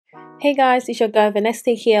Hey guys, it's your girl Vanessa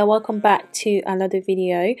here. Welcome back to another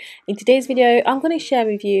video. In today's video, I'm going to share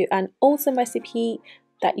with you an awesome recipe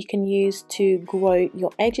that you can use to grow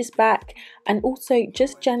your edges back and also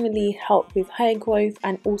just generally help with hair growth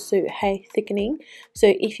and also hair thickening.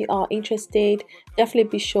 So if you are interested,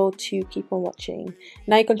 definitely be sure to keep on watching.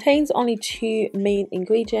 Now it contains only 2 main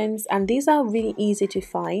ingredients and these are really easy to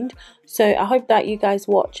find. So I hope that you guys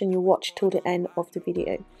watch and you watch till the end of the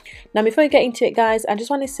video. Now before we get into it guys, I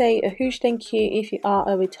just want to say a huge thank you if you are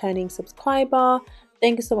a returning subscriber.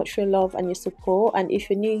 Thank you so much for your love and your support, and if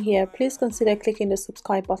you're new here, please consider clicking the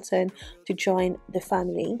subscribe button to join the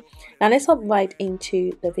family. Now let's hop right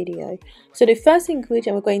into the video. So the first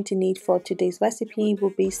ingredient we're going to need for today's recipe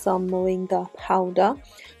will be some moringa powder.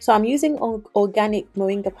 So I'm using organic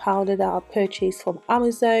moringa powder that I purchased from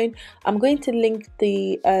Amazon. I'm going to link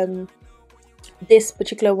the this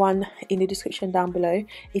particular one in the description down below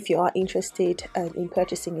if you are interested in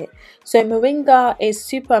purchasing it. So moringa is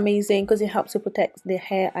super amazing because it helps to protect the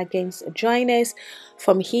hair against dryness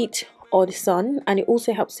from heat or the sun, and it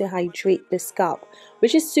also helps to hydrate the scalp,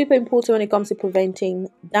 which is super important when it comes to preventing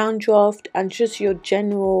dandruff and just your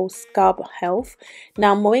general scalp health.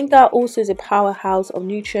 Now moringa also is a powerhouse of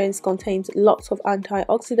nutrients, contains lots of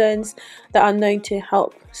antioxidants that are known to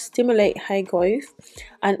help stimulate hair growth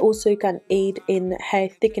and also can aid in hair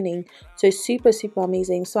thickening. So super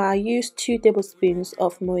amazing. So I use 2 tablespoons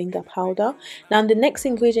of moringa powder. Now the next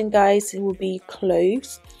ingredient guys will be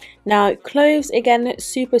cloves. Now cloves again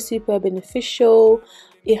super beneficial.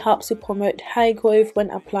 It helps to promote hair growth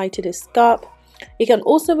when applied to the scalp. It can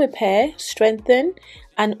also repair, strengthen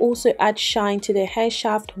and also add shine to the hair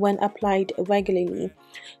shaft when applied regularly.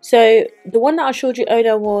 So the one that I showed you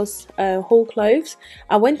earlier was whole cloves.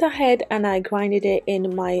 I went ahead and I grinded it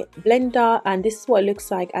in my blender, and this is what it looks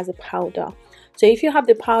like as a powder. So if you have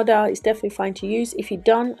the powder, it's definitely fine to use. If you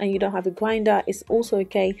don't and you don't have a grinder, it's also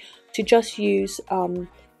okay to just use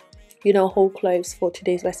whole cloves for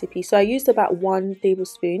today's recipe. So I used about 1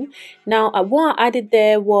 tablespoon. Now what I added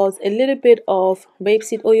there was a little bit of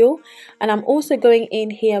rapeseed oil, and I'm also going in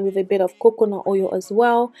here with a bit of coconut oil as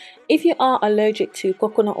well. If you are allergic to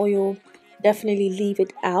coconut oil, definitely leave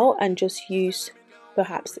it out and just use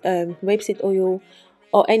perhaps rapeseed oil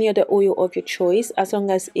or any other oil of your choice, as long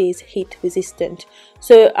as it is heat resistant.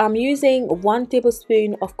 So I'm using 1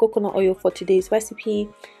 tablespoon of coconut oil for today's recipe,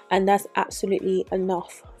 and that's absolutely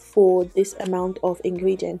enough for this amount of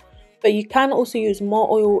ingredient. But you can also use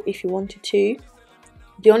more oil if you wanted to.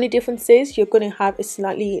 The only difference is you're going to have a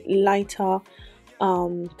slightly lighter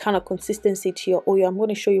kind of consistency to your oil. I'm going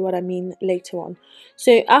to show you what I mean later on.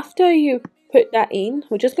 So after you put that in,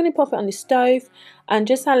 we're just going to pop it on the stove and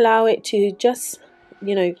just allow it to just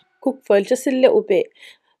cook for just a little bit.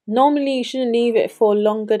 Normally you shouldn't leave it for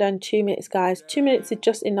longer than 2 minutes guys. 2 minutes is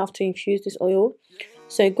just enough to infuse this oil.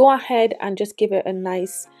 So go ahead and just give it a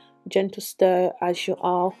nice gentle stir as you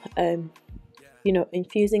are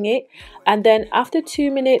infusing it, and then after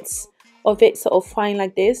 2 minutes of it sort of frying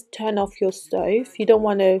like this, turn off your stove. You don't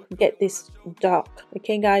want to get this dark,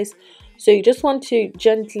 okay guys? So you just want to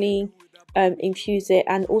gently infuse it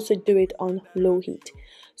and also do it on low heat.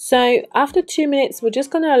 So after 2 minutes, we're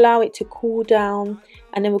just going to allow it to cool down,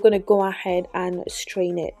 and then we're going to go ahead and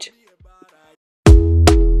strain it.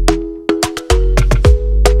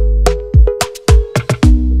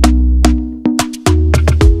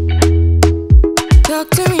 Talk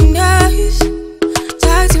to me nice,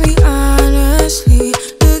 talk to me honestly.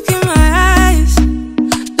 Look in my eyes,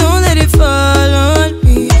 don't let it fall on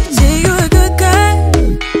me. Say you're a good guy,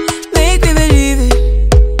 make me believe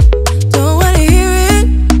it. Don't wanna hear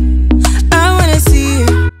it, I wanna see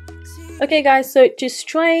it. Okay guys, so to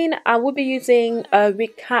strain, I will be using a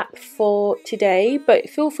recap for today, but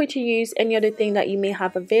feel free to use any other thing that you may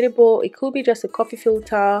have available. It could be just a coffee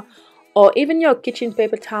filter or even your kitchen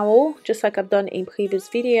paper towel, just like I've done in previous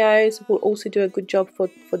videos, will also do a good job for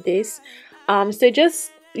this. So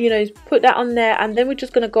just put that on there, and then we're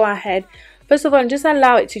just going to go ahead first of all and just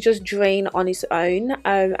allow it to just drain on its own,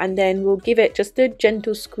 and then we'll give it just a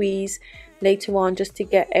gentle squeeze later on just to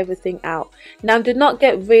get everything out. Now do not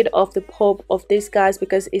get rid of the pulp of this guys,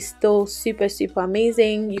 because it's still super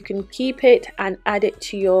amazing. You can keep it and add it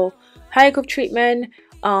to your hair growth treatment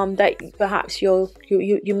that perhaps you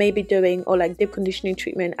may be doing, or like deep conditioning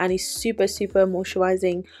treatment, and it's super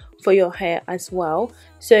moisturizing for your hair as well.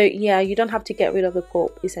 So yeah, you don't have to get rid of the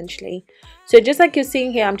pulp essentially. So just like you're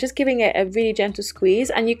seeing here, I'm just giving it a really gentle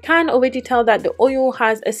squeeze, and you can already tell that the oil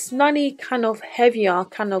has a slightly kind of heavier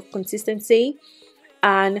kind of consistency,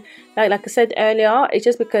 and like I said earlier, it's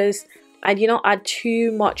just because I did not add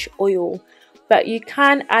too much oil. but you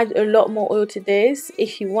can add a lot more oil to this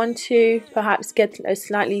if you want to perhaps get a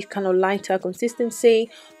slightly kind of lighter consistency,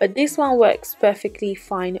 but this one works perfectly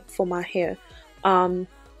fine for my hair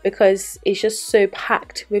because it's just so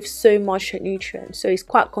packed with so much nutrients, so it's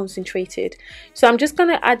quite concentrated. So I'm just going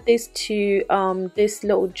to add this to this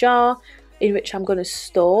little jar in which I'm going to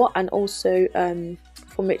store, and also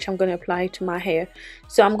from which I'm going to apply to my hair.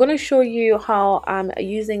 So I'm going to show you how I'm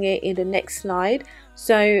using it in the next slide.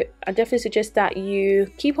 So I definitely suggest that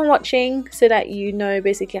you keep on watching so that you know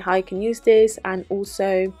basically how you can use this, and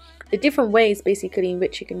also the different ways basically in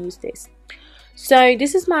which you can use this. So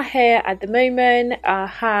this is my hair at the moment. I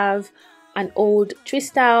have an old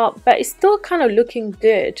twist out, but it's still kind of looking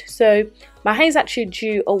good. So my hair is actually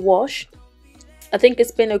due a wash. I think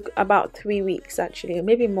it's been about 3 weeks actually, or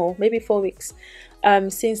maybe more, maybe 4 weeks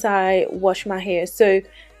since I washed my hair. So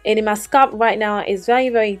in my scalp right now is very,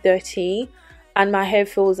 very dirty, and my hair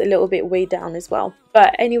feels a little bit weighed down as well.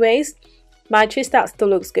 But anyways, my twist out still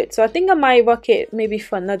looks good. So I think I might rock it maybe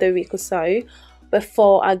for another week or so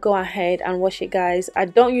before I go ahead and wash it, guys. I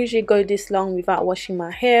don't usually go this long without washing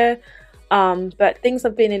my hair, but things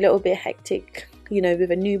have been a little bit hectic, you know,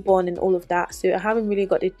 with a newborn and all of that, so I haven't really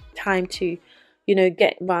got the time to, you know,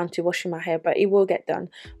 get around to washing my hair, but it will get done.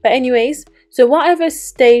 But anyways, so whatever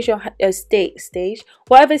stage your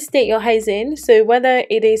whatever state your hair is in, so whether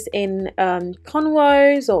it is in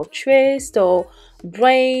cornrows or twist or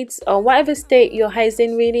braids or whatever state your hair is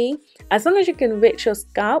in, really, as long as you can reach your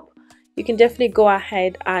scalp, you can definitely go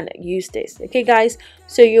ahead and use this. Okay guys,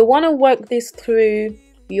 so you want to work this through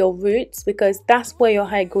your roots, because that's where your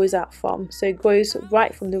hair grows out from. So it grows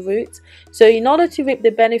right from the roots. So in order to reap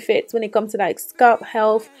the benefits when it comes to like scalp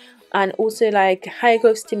health and also like hair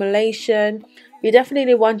growth stimulation, you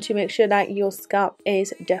definitely want to make sure that your scalp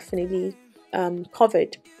is definitely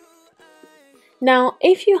covered. Now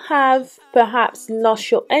if you have perhaps lost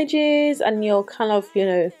your edges and you're kind of, you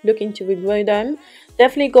know, looking to regrow them,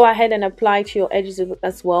 definitely go ahead and apply to your edges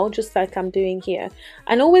as well, just like I'm doing here.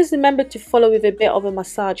 And always remember to follow with a bit of a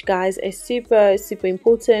massage, guys. It's super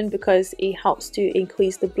important because it helps to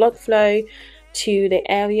increase the blood flow to the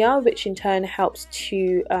area, which in turn helps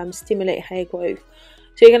to stimulate hair growth.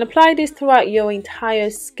 So you can apply this throughout your entire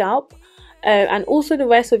scalp, and also the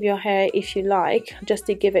rest of your hair if you like, just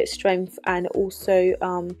to give it strength and also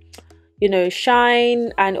you know,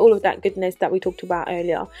 shine and all of that goodness that we talked about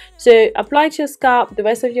earlier. So apply to your scalp, the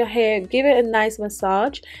rest of your hair, give it a nice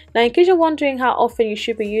massage. Now in case you're wondering how often you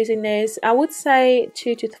should be using this, I would say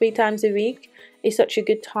 2 to 3 times a week is such a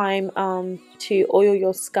good time to oil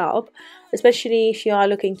your scalp, especially if you are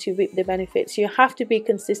looking to reap the benefits. You have to be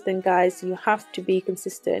consistent, guys. You have to be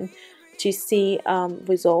consistent to see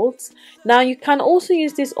results. Now you can also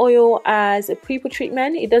use this oil as a pre-poo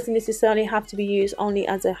treatment. It doesn't necessarily have to be used only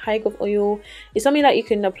as a hair growth oil. It's something that you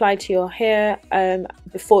can apply to your hair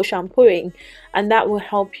before shampooing, and that will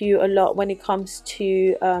help you a lot when it comes to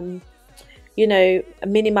you know,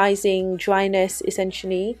 minimizing dryness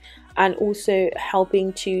essentially, and also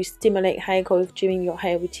helping to stimulate hair growth during your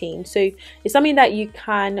hair routine. So it's something that you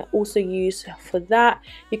can also use for that.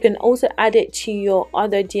 You can also add it to your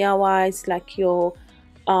other DIYs, like your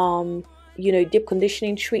you know, deep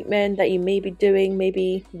conditioning treatment that you may be doing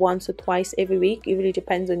maybe once or twice every week. It really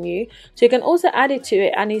depends on you. So you can also add it to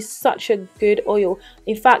it, and it's such a good oil.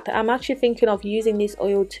 In fact, I'm actually thinking of using this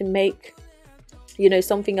oil to make, you know,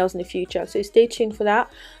 something else in the future, so stay tuned for that.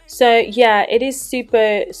 So yeah, it is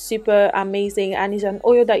super amazing, and it's an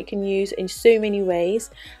oil that you can use in so many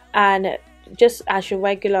ways, and just as your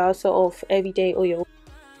regular sort of everyday oil.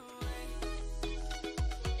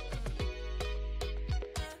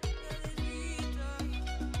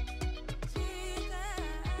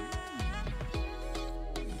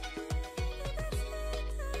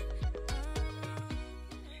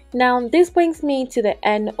 Now this brings me to the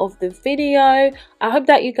end of the video. I hope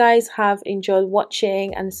that you guys have enjoyed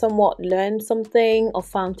watching and somewhat learned something or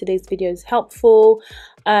found today's videos helpful.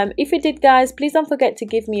 If you did, guys, please don't forget to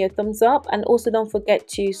give me a thumbs up, and also don't forget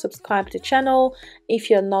to subscribe to the channel if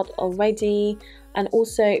you're not already. And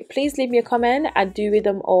also please leave me a comment. I do read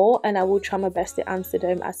them all, and I will try my best to answer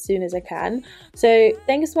them as soon as I can. So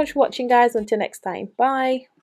thank you so much for watching, guys. Until next time, bye.